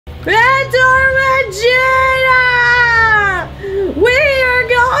It's our Vegeta! We are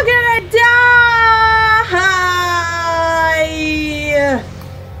all gonna die!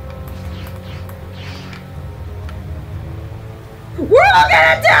 We're all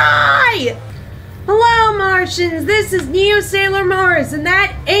gonna die! Hello, Martians. This is Neo Sailor Mars, and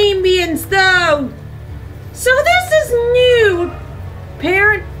that ambience, though. So this is new.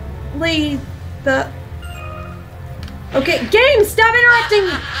 Apparently, the... Okay, game, stop interrupting!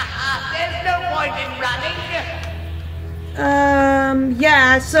 There's no point in running!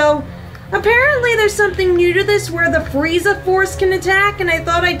 Yeah, so... Apparently there's something new to this where the Frieza Force can attack, and I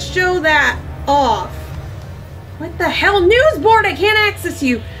thought I'd show that off. What the hell? Newsboard, I can't access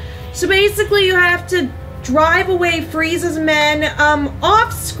you! So basically you have to drive away Frieza's men,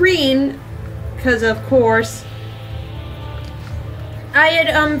 off screen, because of course... I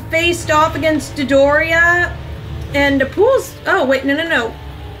had, faced off against Dodoria, and Pools... Oh, wait, no.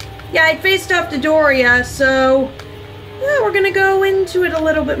 Yeah, I faced off Dodoria, so... Yeah, we're gonna go into it a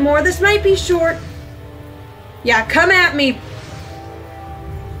little bit more. This might be short. Yeah, come at me!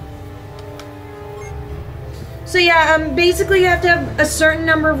 So yeah, basically you have to have a certain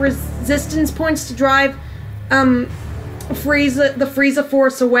number of resistance points to drive, the Frieza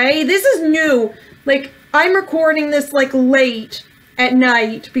Force away. This is new. Like, I'm recording this, like, late at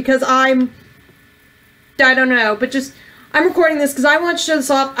night, because I don't know, but just, I'm recording this because I want to show this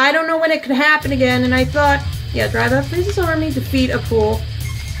off. I don't know when it could happen again, and I thought, yeah, drive out Frieza's army, defeat a pool.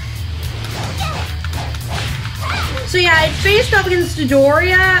 So yeah, I faced off against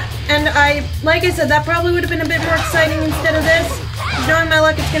Dodoria, and like I said, that probably would have been a bit more exciting instead of this. Knowing my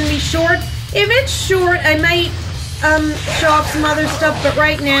luck, it's gonna be short. If it's short, I might, show off some other stuff, but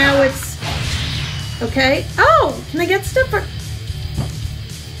right now it's... Okay. Oh! Can I get stuff for...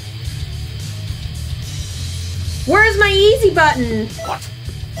 Where's my easy button?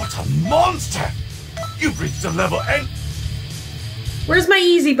 What a monster! You've reached a level 8. Where's my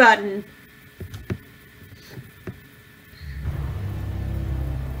easy button?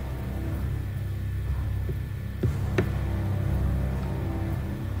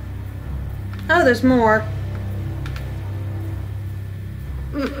 Oh, there's more.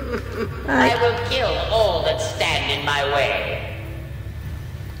 I will kill all that stand in my way.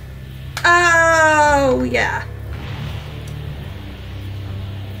 Oh, yeah.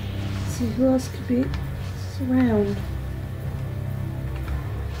 Let's see, who else could be around?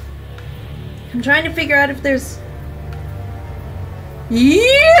 I'm trying to figure out if there's...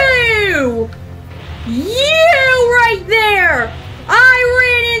 You! You right there! I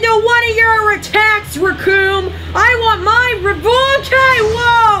ran into one of your attacks, Raccoon! I want my revenge! Okay,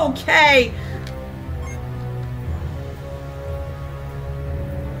 whoa! Okay.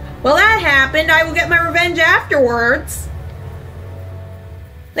 Well, that happened. I will get my revenge afterwards.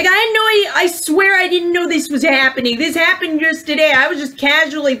 Like, I didn't know, I swear I didn't know this was happening. This happened just today. I was just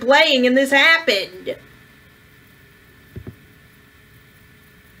casually playing and this happened.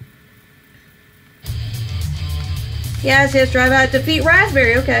 Yes, drive out, defeat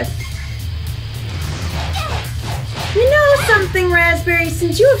Raspberry, okay. You know something, Raspberry,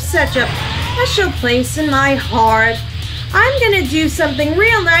 since you have such a special place in my heart, I'm gonna do something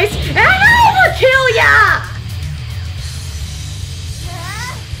real nice and overkill ya!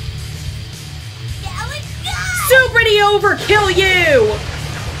 Super to overkill you!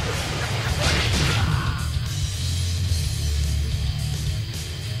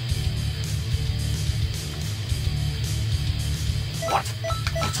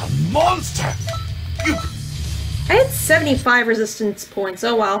 What a monster! You... I had 75 resistance points,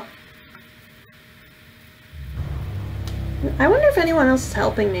 oh well. I wonder if anyone else is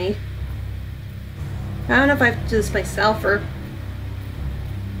helping me. I don't know if I have to do this myself or...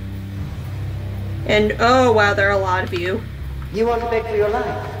 And, oh wow, there are a lot of you. You want to beg for your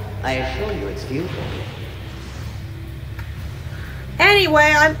life? I assure you it's futile.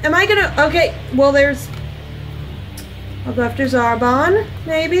 Anyway, am I gonna... Okay, well there's... I'll go after Zarbon,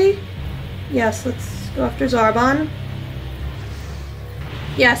 maybe? Yes, let's go after Zarbon.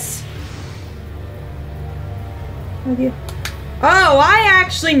 Yes. Okay. Oh, I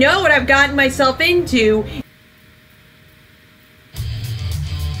actually know what I've gotten myself into.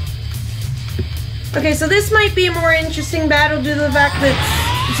 Okay, so this might be a more interesting battle due to the fact that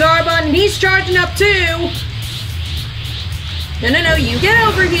Zarbon, and he's charging up too. No, you get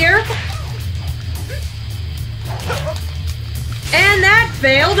over here. And that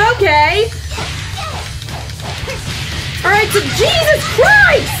failed, okay. Alright, so Jesus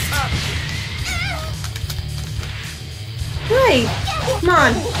Christ! Hey, come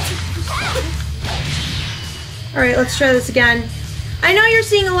on. Alright, let's try this again. I know you're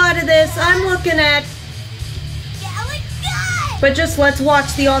seeing a lot of this. I'm looking at... But just let's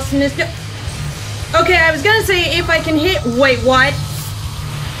watch the awesomeness. Okay, I was gonna say if I can hit... Wait, what?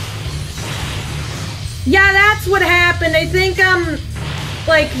 Yeah, that's what happened. I think,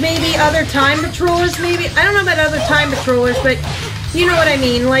 like, maybe other time patrollers, maybe? I don't know about other time patrollers, but you know what I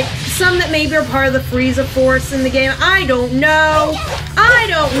mean. Like, some that maybe are part of the Frieza Force in the game. I don't know. I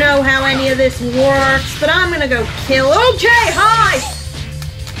don't know how any of this works, but I'm gonna go kill. Okay, hi!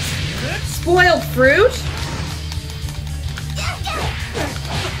 Spoiled fruit?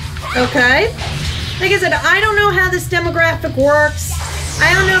 Okay. Like I said, I don't know how this demographic works.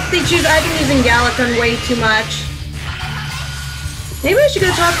 I don't know if they choose... I've been using Galacon way too much. Maybe I should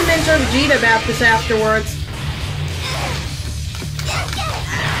go talk to Mentor Vegeta about this afterwards.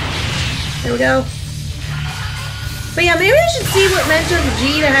 There we go. But yeah, maybe I should see what Mentor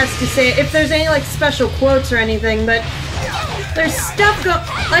Vegeta has to say, if there's any, like, special quotes or anything, but there's stuff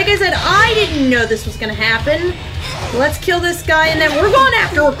like I said, I didn't know this was gonna happen. Let's kill this guy, and then we're going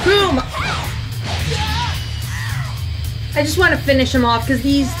after Raccoon! I just want to finish him off, because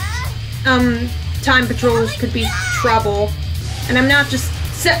these, time patrollers could be trouble. And I'm not just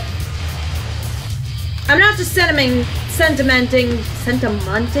sentimenting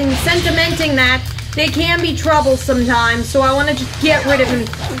that they can be trouble sometimes, so I want to just get rid of him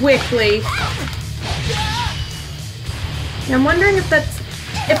quickly. And I'm wondering if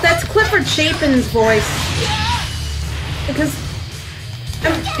that's Clifford Chapin's voice. Because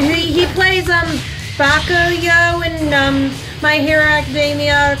he plays Bakugo in My Hero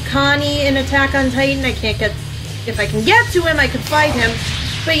Academia, Connie in Attack on Titan. I can't get... If I can get to him, I could fight him.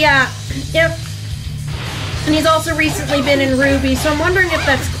 But yeah, yep. And he's also recently been in Ruby, so I'm wondering if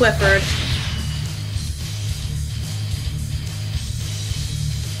that's Clifford.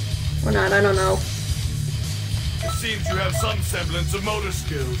 Or not, I don't know. It seems you have some semblance of motor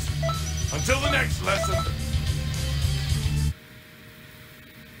skills. Until the next lesson.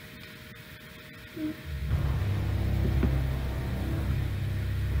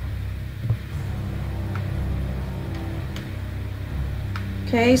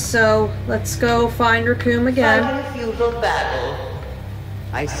 Okay, so let's go find Raccoon again. Final feudal battle.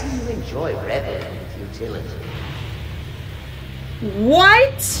 I see you enjoy reveling in futility.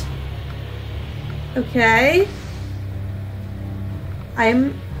 What? Okay.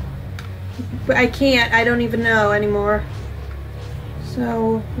 I can't. I don't even know anymore.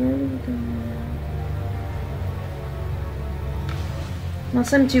 So, here we go.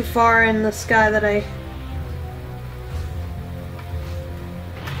 Unless I'm too far in the sky that I...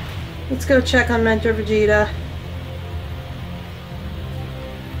 Let's go check on Mentor Vegeta.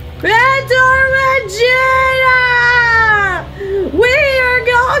 Mentor Vegeta! We are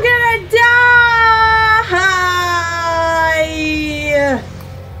all gonna die!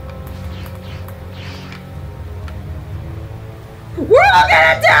 We're all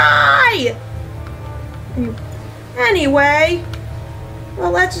gonna die! Anyway,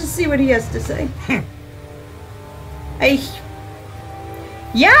 well, let's just see what he has to say.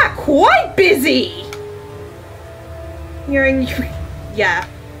 Yeah, quite busy! Hearing you... Yeah.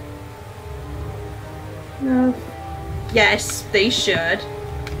 No. Yes, they should.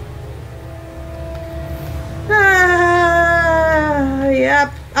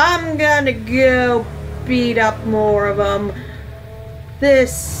 Yep. I'm gonna go beat up more of them.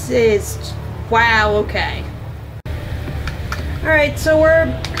 This is... Wow, okay. Alright, so we're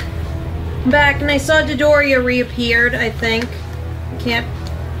back, and I saw Dodoria reappeared, I think. I can't...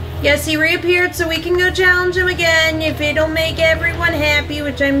 Yes, he reappeared, so we can go challenge him again if it'll make everyone happy,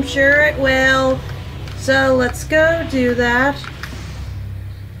 which I'm sure it will. So, let's go do that.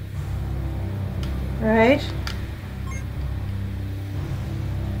 Alright.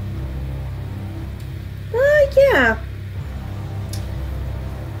 Yeah.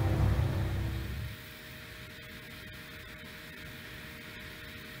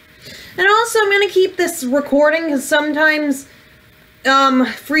 And also, I'm gonna keep this recording, because sometimes...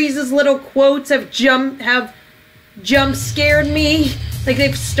 Frieza's little quotes have jump scared me. Like,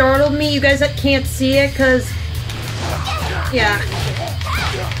 they've startled me. You guys that can't see it, because... Yeah.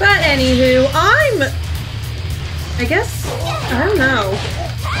 But, anywho, I guess... I don't know.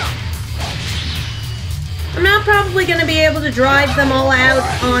 I'm not probably gonna be able to drive them all out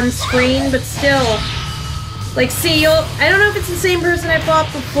on screen, but still. Like, see, I don't know if it's the same person I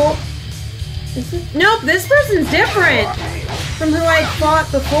fought before. Is it? Nope, this person's different from who I fought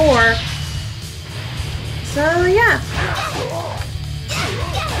before. So, yeah.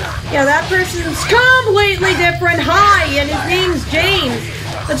 Yeah, that person's completely different. Hi, and his name's James.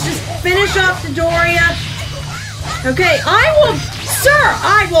 Let's just finish off Dodoria. Okay, I will Sir,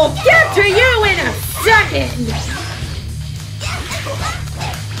 I will get to you in a second!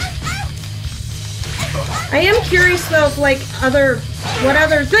 I am curious though if like what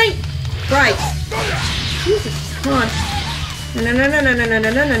other thing? Right. Jesus, come on. No.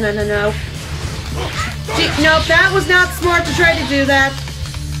 Gee, nope, that was not smart to try to do that.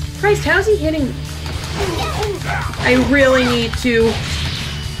 Christ, how's he hitting me? I really need to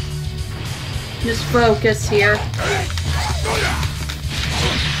just focus here.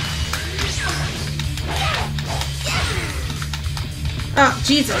 Oh,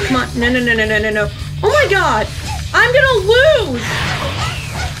 Jesus, come on. No. Oh my god! I'm gonna lose!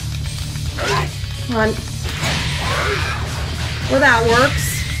 Come on. Well, that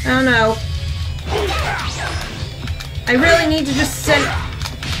works. I don't know. I really need to just send...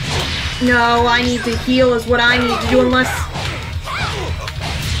 No, I need to heal is what I need to do unless...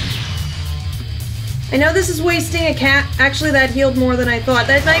 I know this is wasting a Actually, that healed more than I thought.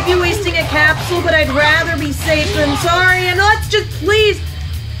 That might be wasting a capsule, but I'd rather be safe than sorry. And let's just please...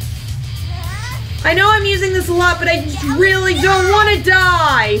 I know I'm using this a lot, but I just really don't want to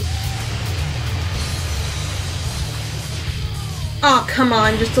die. Oh, come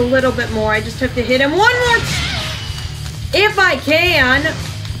on. Just a little bit more. I just have to hit him one more if I can.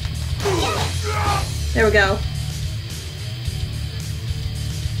 There we go.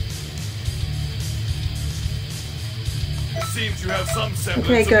 It seems you have some semblance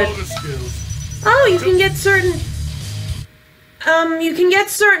Okay, good. of motor skills. Oh, you can get certain... you can get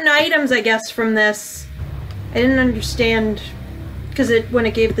certain items, I guess, from this. I didn't understand... Because when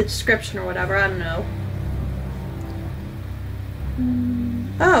it gave the description or whatever, I don't know.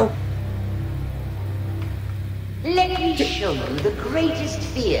 Oh. Let me show you the greatest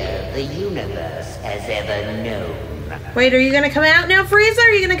fear the universe has ever known. Wait, are you gonna come out now, Frieza?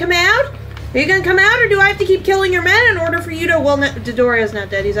 Are you gonna come out? Are you gonna come out, or do I have to keep killing your men in order for you to... Well, Dodoria's not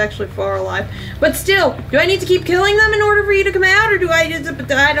dead. He's actually far alive. But still, do I need to keep killing them in order for you to come out, or do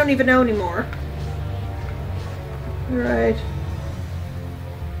I don't even know anymore. Alright.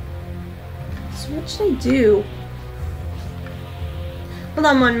 So what should I do? Hold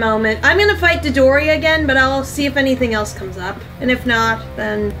on one moment. I'm gonna fight Dodoria again, but I'll see if anything else comes up. And if not,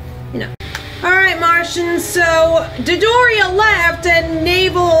 then, you know. Alright, Martians, so Dodoria left and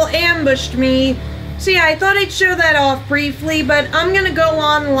Naval ambushed me. So yeah, I thought I'd show that off briefly, but I'm gonna go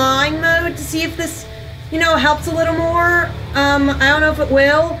online mode to see if this, you know, helps a little more. I don't know if it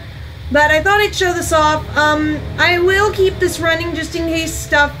will, but I thought I'd show this off. I will keep this running just in case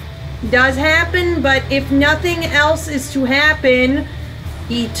stuff does happen, but if nothing else is to happen,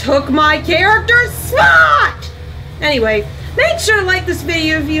 he took my character's spot! Anyway, make sure to like this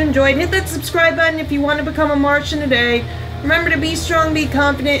video if you enjoyed. Hit that subscribe button if you want to become a Martian today. Remember to be strong, be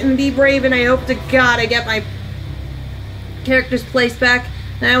confident, and be brave, and I hope to God I get my character's place back.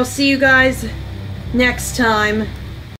 And I will see you guys next time.